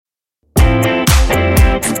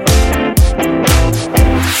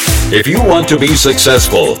If you want to be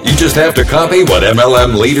successful, you just have to copy what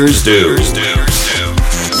MLM leaders do.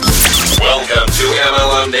 Welcome to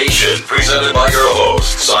MLM Nation, presented by your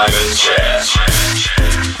host, Simon Chan,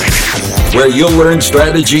 where you'll learn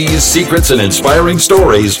strategies, secrets, and inspiring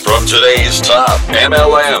stories from today's top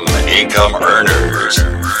MLM income earners.